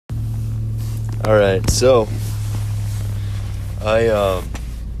All right, so I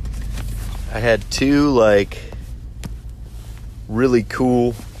had two really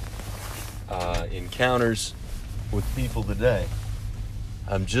cool encounters with people today.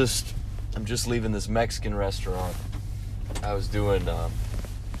 I'm just leaving this Mexican restaurant I was doing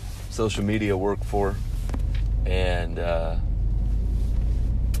social media work for, and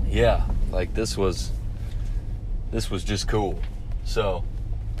this was just cool. So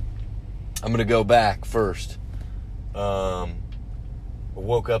I'm gonna go back first. I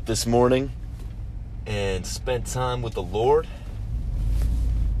woke up this morning and spent time with the Lord,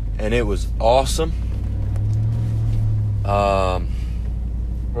 and it was awesome.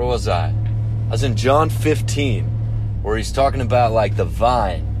 Where was I? I was in John 15, where he's talking about the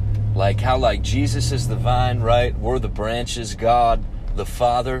vine, how Jesus is the vine, right? We're the branches. God the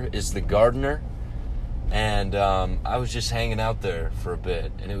Father is the gardener. And I was just hanging out there for a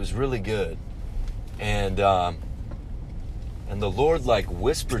bit, and it was really good. And the Lord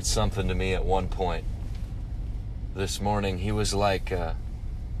whispered something to me at one point this morning. He was what did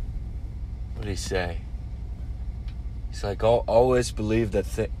he say? He's always believe that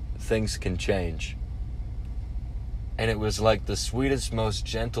things can change. And it was the sweetest, most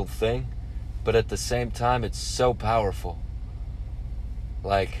gentle thing, but at the same time, it's so powerful.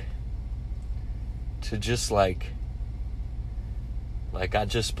 To just I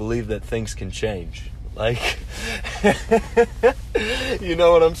just believe that things can change. You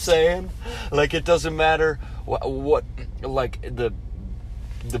know what I'm saying? It doesn't matter what the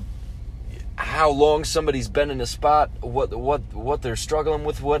how long somebody's been in a spot, what they're struggling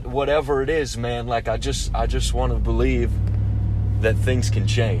with, whatever it is, man. I just want to believe that things can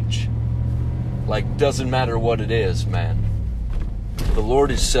change. Doesn't matter what it is, man. The Lord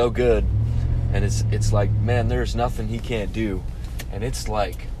is so good, and it's man, there's nothing He can't do, and it's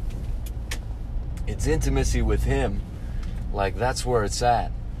intimacy with Him. That's where it's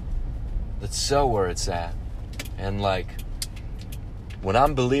at. That's so where it's at. And when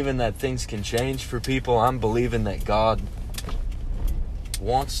I'm believing that things can change for people, I'm believing that God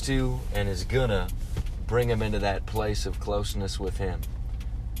wants to and is gonna bring them into that place of closeness with Him.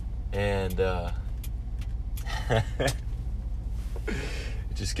 And it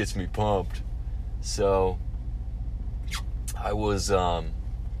just gets me pumped. So I was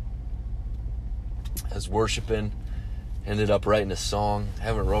worshiping, ended up writing a song. I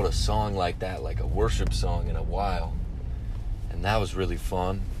haven't wrote a song like that, a worship song, in a while. And that was really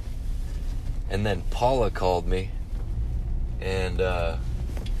fun. And then Paula called me, and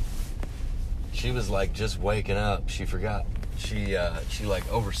she was just waking up. She forgot. She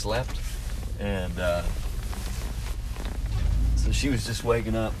overslept, and so she was just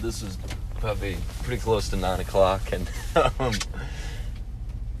waking up. This was probably pretty close to 9 o'clock, and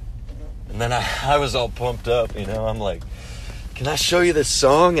and then I was all pumped up, I'm can I show you this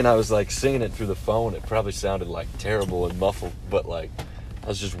song? And I was singing it through the phone. It probably sounded terrible and muffled, but I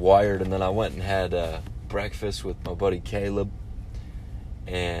was just wired. And then I went and had breakfast with my buddy Caleb,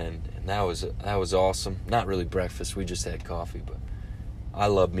 and that was awesome. Not really breakfast, we just had coffee, but I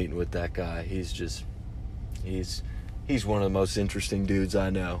love meeting with that guy. He's one of the most interesting dudes I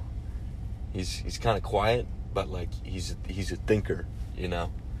know. He's kind of quiet, but he's a thinker,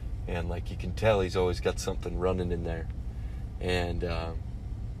 and you can tell he's always got something running in there. And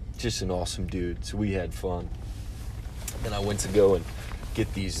just an awesome dude. So we had fun. Then I went to go and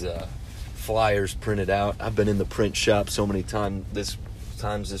get these flyers printed out. I've been in the print shop so many times this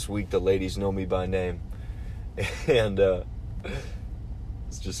week. The ladies know me by name, and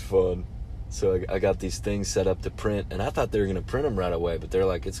it's just fun. So I got these things set up to print, and I thought they were going to print them right away, but they're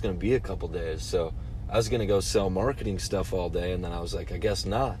it's going to be a couple days. So I was going to go sell marketing stuff all day, and then I was I guess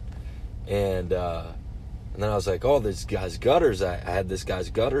not. And then I was oh, this guy's gutters. I had this guy's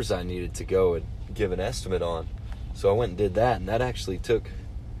gutters I needed to go and give an estimate on. So I went and did that, and that actually took,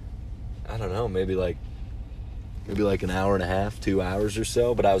 I don't know, maybe an hour and a half, 2 hours or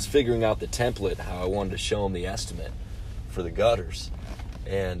so. But I was figuring out the template, how I wanted to show him the estimate for the gutters.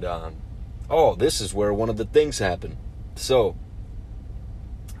 And, this is where one of the things happened. So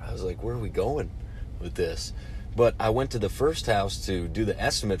I was where are we going with this? But I went to the first house to do the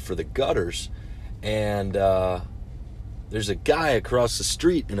estimate for the gutters, and there's a guy across the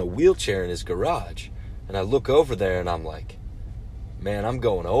street in a wheelchair in his garage. And I look over there, and I'm man, I'm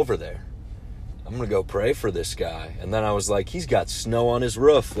going over there. I'm going to go pray for this guy. And then I was he's got snow on his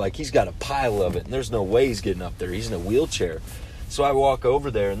roof. He's got a pile of it, and there's no way he's getting up there. He's in a wheelchair. So I walk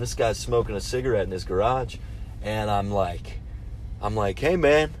over there, and this guy's smoking a cigarette in his garage. And I'm like, hey,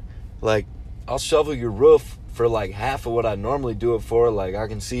 man, I'll shovel your roof for like half of what I normally do it for. Like, I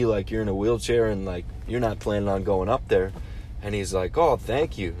can see like you're in a wheelchair and like you're not planning on going up there. And he's like, oh,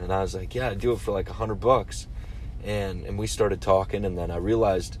 thank you. And I was like, yeah, I do it for like $100. And we started talking, and then I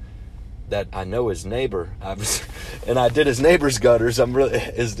realized that I know his neighbor. And I did his neighbor's gutters.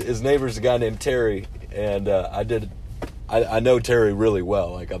 His neighbor's a guy named Terry, and I know Terry really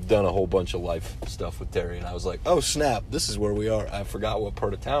well. Like, I've done a whole bunch of life stuff with Terry, and I was like, oh snap, this is where we are. I forgot what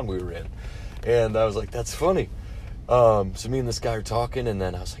part of town we were in, and I was like, that's funny. So me and this guy are talking, and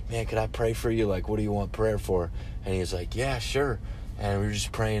then I was like, man, can I pray for you? Like, what do you want prayer for? And he was like, yeah, sure. And we were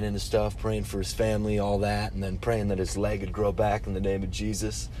just praying into stuff, praying for his family, all that, and then praying that his leg would grow back in the name of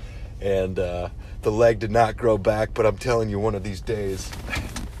Jesus. And the leg did not grow back, but I'm telling you, one of these days,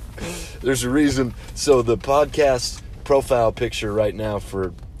 there's a reason. So the podcast profile picture right now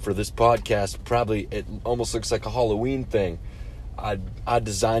for this podcast, probably it almost looks like a Halloween thing. I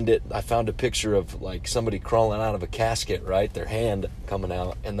designed it. I found a picture of like somebody crawling out of a casket, right? Their hand coming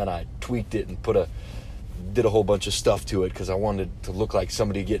out, and then I tweaked it and did a whole bunch of stuff to it because I wanted to look like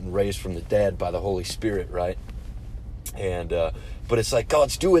somebody getting raised from the dead by the Holy Spirit, right? And but it's like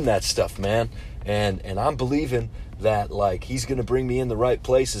God's doing that stuff, man, and I'm believing that like He's gonna bring me in the right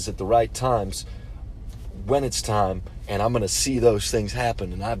places at the right times when it's time, and I'm gonna see those things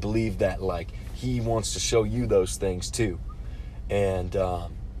happen. And I believe that like He wants to show you those things too. And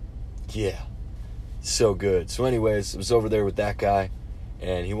yeah, so good. So anyways, I was over there with that guy,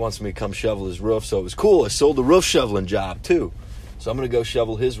 and he wants me to come shovel his roof. So it was cool. I sold the roof shoveling job too. So I'm going to go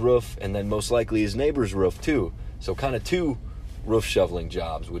shovel his roof, and then most likely his neighbor's roof too. So kind of 2 roof shoveling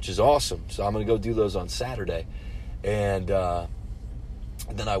jobs, which is awesome. So I'm going to go do those on Saturday. And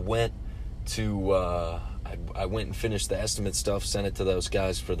then I went to I went and finished the estimate stuff, sent it to those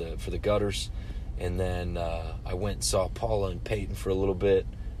guys for the gutters. And then I went and saw Paula and Peyton for a little bit,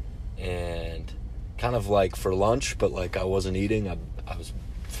 and kind of like for lunch, but like I wasn't eating. I was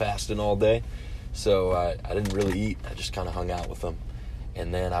fasting all day, so I didn't really eat. I just kind of hung out with them.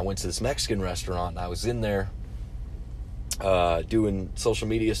 And then I went to this Mexican restaurant, and I was in there doing social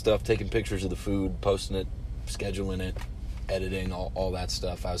media stuff, taking pictures of the food, posting it, scheduling it, editing, all that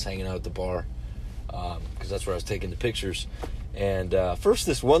stuff. I was hanging out at the bar because that's where I was taking the pictures. And first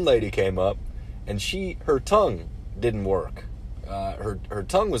this one lady came up, and her tongue didn't work. Her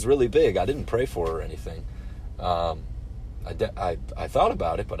tongue was really big. I didn't pray for her or anything. I thought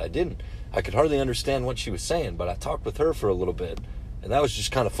about it, but I didn't. I could hardly understand what she was saying, but I talked with her for a little bit, and that was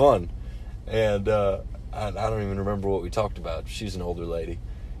just kind of fun. And I don't even remember what we talked about. She's an older lady,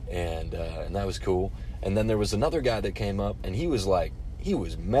 and that was cool. And then there was another guy that came up, and he was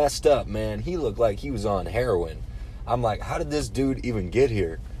messed up, man. He looked like he was on heroin. I'm like, how did this dude even get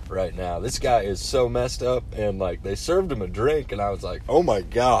here right now? This guy is so messed up. And like, they served him a drink, and I was like, oh my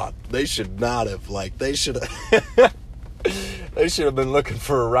God, they should not have, like, they should have they should have been looking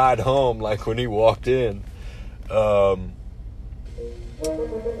for a ride home, like when he walked in. But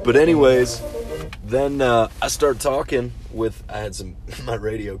anyways, then I start talking with, I had my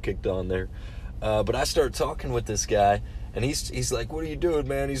radio kicked on there, but I start talking with this guy, and he's like, what are you doing,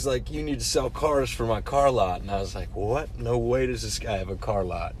 man? He's like, you need to sell cars for my car lot. And I was like, what? No way does this guy have a car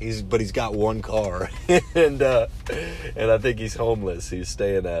lot. But he's got one car. and I think he's homeless. He's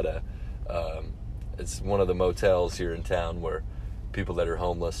staying at it's one of the motels here in town where people that are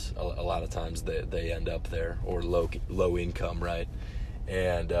homeless, a lot of times they end up there, or low income, right?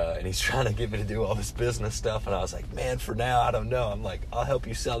 And he's trying to get me to do all this business stuff. And I was like, man, for now, I don't know. I'm like, I'll help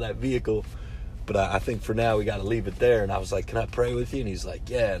you sell that vehicle, but I think for now we got to leave it there. And I was like, can I pray with you? And he's like,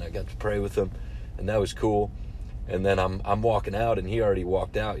 yeah. And I got to pray with him, and that was cool. And then I'm walking out, and he already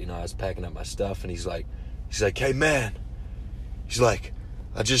walked out. You know, I was packing up my stuff, and he's like, hey man, he's like,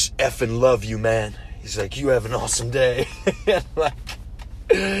 I just effing love you, man. He's like, you have an awesome day. And like,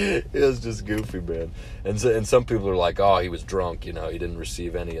 it was just goofy, man. And some people are like, oh, he was drunk, you know, he didn't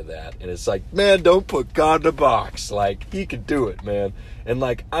receive any of that. And it's like, man, don't put God in a box. Like, he could do it, man. And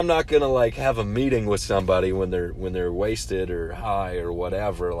like, I'm not gonna like have a meeting with somebody when they're wasted or high or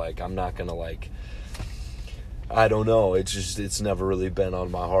whatever. Like, I'm not gonna like, I don't know. It's never really been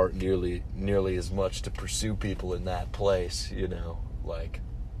on my heart nearly as much to pursue people in that place, you know. Like,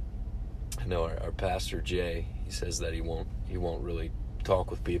 I know our pastor Jay, he says that he won't really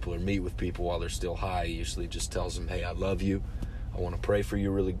talk with people or meet with people while they're still high. He usually just tells them, hey, I love you, I want to pray for you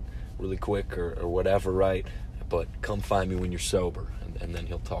really, really quick or whatever, right? But come find me when you're sober, and then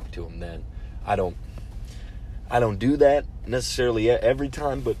he'll talk to them then. I don't do that necessarily every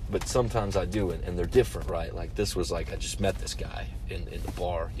time, but sometimes I do, and they're different, right? Like, this was like, I just met this guy in the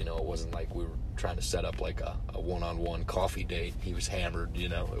bar, you know. It wasn't like we were trying to set up like a one-on-one coffee date. He was hammered, you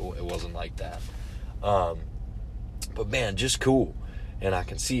know. It wasn't like that. But man, just cool. And I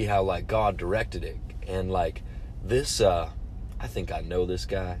can see how like God directed it. And like this, I think I know this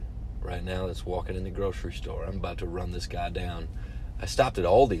guy right now that's walking in the grocery store. I'm about to run this guy down. I stopped at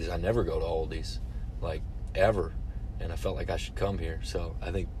Aldi's. I never go to Aldi's, like, ever. And I felt like I should come here. So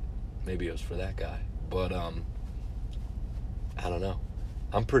I think maybe it was for that guy. But, I don't know.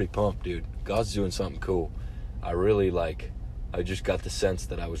 I'm pretty pumped, dude. God's doing something cool. I really, like, I just got the sense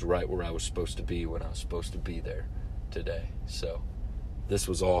that I was right where I was supposed to be when I was supposed to be there today. So this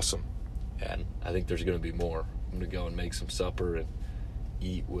was awesome. And I think there's going to be more. I'm going to go and make some supper and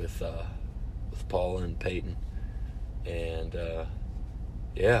eat with Paula and Peyton. And,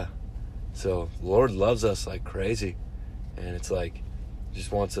 yeah. So the Lord loves us like crazy. And it's like, He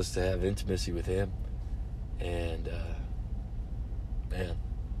just wants us to have intimacy with Him. And, man,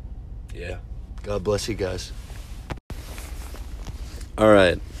 yeah. God bless you guys. All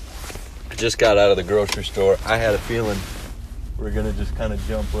right. I just got out of the grocery store. I had a feeling we're going to just kind of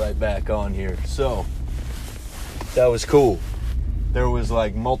jump right back on here. So, that was cool. There was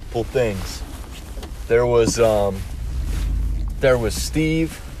like multiple things. There was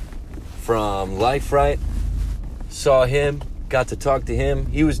Steve from Life Right. Saw him, got to talk to him.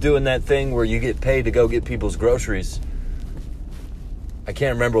 He was doing that thing where you get paid to go get people's groceries. I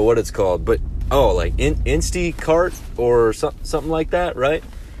can't remember what it's called, but like Instacart or something like that, right?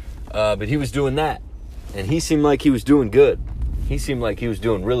 But he was doing that, and he seemed like he was doing good. He seemed like he was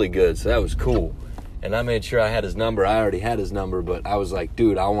doing really good, so that was cool. And I made sure I had his number. I already had his number, but I was like,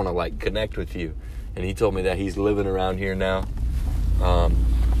 dude, I want to like connect with you. And he told me that he's living around here now.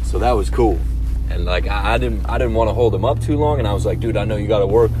 So that was cool. And like I didn't want to hold him up too long, and I was like, dude, I know you got to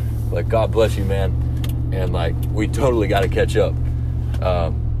work. Like, God bless you, man. And like we totally got to catch up.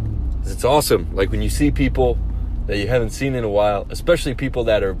 It's awesome. Like when you see people that you haven't seen in a while, especially people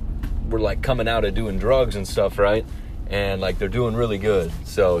that were like coming out of doing drugs and stuff, right? And like they're doing really good.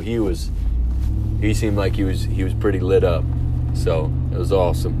 So he seemed like he was pretty lit up. So it was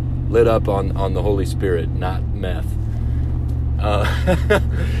awesome. Lit up on the Holy Spirit, not meth.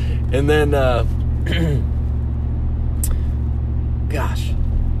 And then gosh,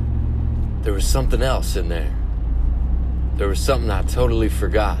 there was something else in there. There was something I totally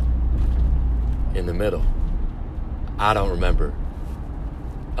forgot in the middle. I don't remember.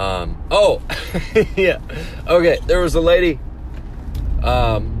 Yeah. Okay, there was a lady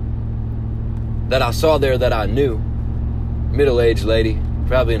that I saw there that I knew. Middle-aged lady,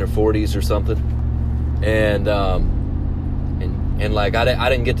 probably in her 40s or something. And like I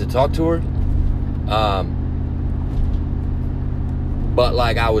didn't get to talk to her. But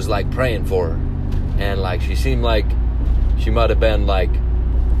like I was like praying for her. And like she seemed like she might have been like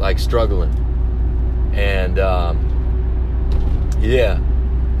struggling. And yeah.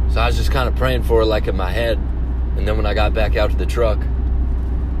 So I was just kind of praying for her like in my head. And then when I got back out to the truck,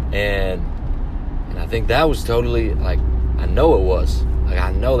 and I think that was totally like, I know it was. Like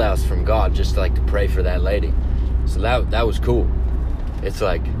I know that was from God, just like to pray for that lady. So that was cool. It's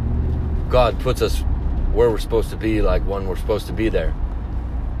like God puts us where we're supposed to be, like when we're supposed to be there.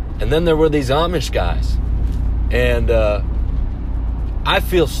 And then there were these Amish guys. And I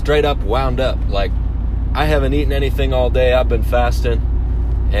feel straight up wound up. Like I haven't eaten anything all day. I've been fasting.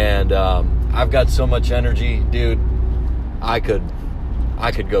 And I've got so much energy, dude. I could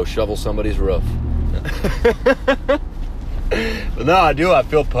go shovel somebody's roof. But no, I do. I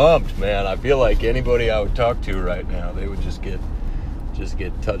feel pumped, man. I feel like anybody I would talk to right now, they would just get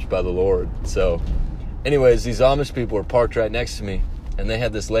touched by the Lord. So, anyways, these Amish people were parked right next to me, and they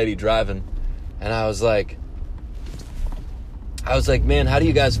had this lady driving, and I was like, man, how do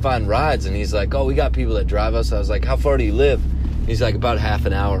you guys find rides? And he's like, oh, we got people that drive us. I was like, how far do you live? He's like, about half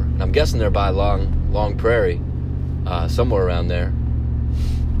an hour. And I'm guessing they're by Long Prairie, somewhere around there.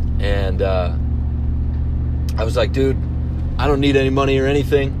 And I was like, dude, I don't need any money or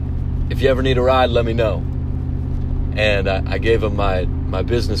anything. If you ever need a ride, let me know. And I gave him my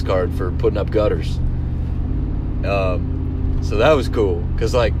business card for putting up gutters. So that was cool.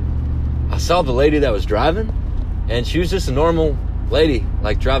 Because, like, I saw the lady that was driving, and she was just a normal lady,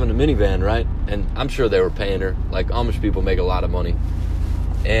 like, driving a minivan, right? And I'm sure they were paying her. Like, Amish people make a lot of money.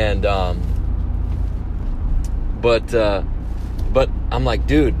 And, but I'm like,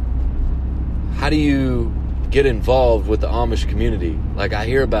 dude, how do you get involved with the Amish community? Like, I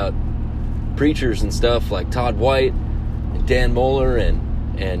hear about preachers and stuff like Todd White and Dan Mohler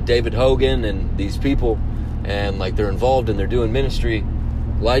and David Hogan and these people, and like they're involved and they're doing ministry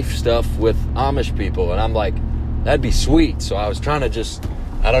life stuff with Amish people, and I'm like, that'd be sweet. So I was trying to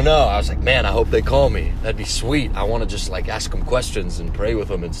I don't know, I was like, man, I hope they call me. That'd be sweet. I want to just like ask them questions and pray with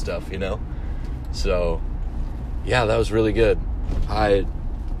them and stuff, you know? So yeah, that was really good. I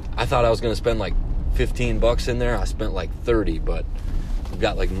thought I was going to spend like $15 in there. I spent like 30, but we've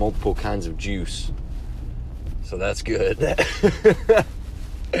got like multiple kinds of juice. So that's good.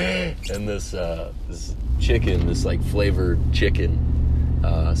 And this chicken, this like flavored chicken.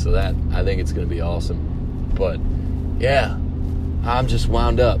 So that, I think it's going to be awesome. But yeah, I'm just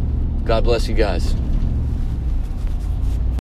wound up. God bless you guys.